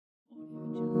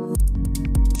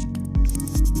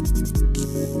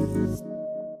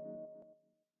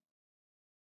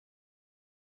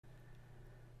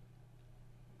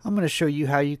I'm going to show you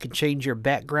how you can change your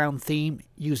background theme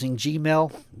using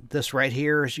Gmail. This right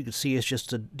here, as you can see, is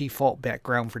just a default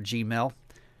background for Gmail.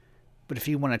 But if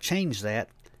you want to change that,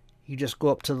 you just go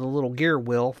up to the little gear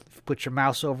wheel, put your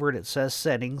mouse over it, it says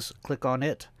Settings, click on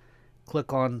it,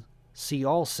 click on See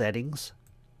All Settings.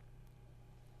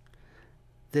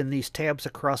 Then these tabs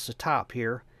across the top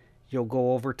here, you'll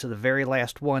go over to the very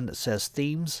last one that says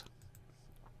Themes.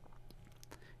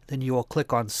 Then you will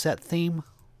click on Set Theme.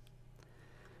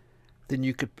 Then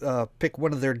you could pick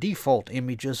one of their default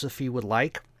images if you would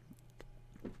like.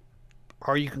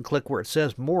 Or you can click where it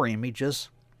says More Images,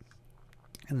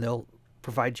 and they'll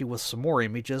provide you with some more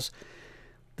images.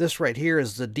 This right here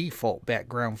is the default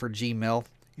background for Gmail.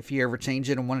 If you ever change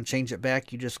it and want to change it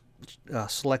back, you just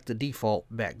select the default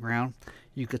background.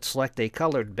 You could select a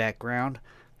colored background,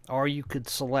 or you could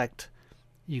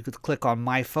click on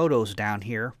My Photos down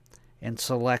here and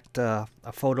select a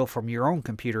photo from your own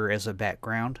computer as a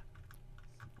background.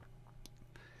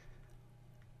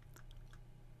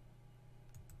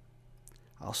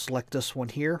 I'll select this one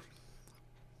here.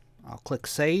 I'll click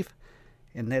Save,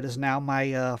 and that is now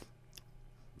my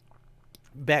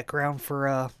background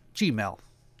for Gmail.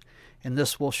 And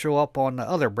this will show up on the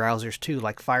other browsers too,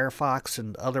 like Firefox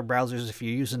and other browsers. If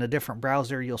you're using a different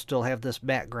browser, you'll still have this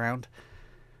background.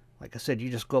 Like I said,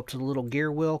 you just go up to the little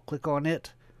gear wheel, click on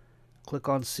it, click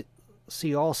on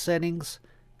See All Settings,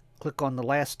 click on the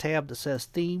last tab that says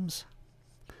Themes,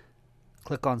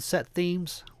 click on Set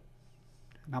Themes.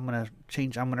 And I'm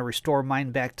going to restore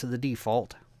mine back to the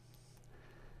default.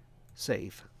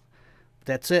 Save.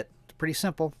 That's it. It's pretty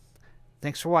simple.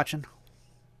 Thanks for watching.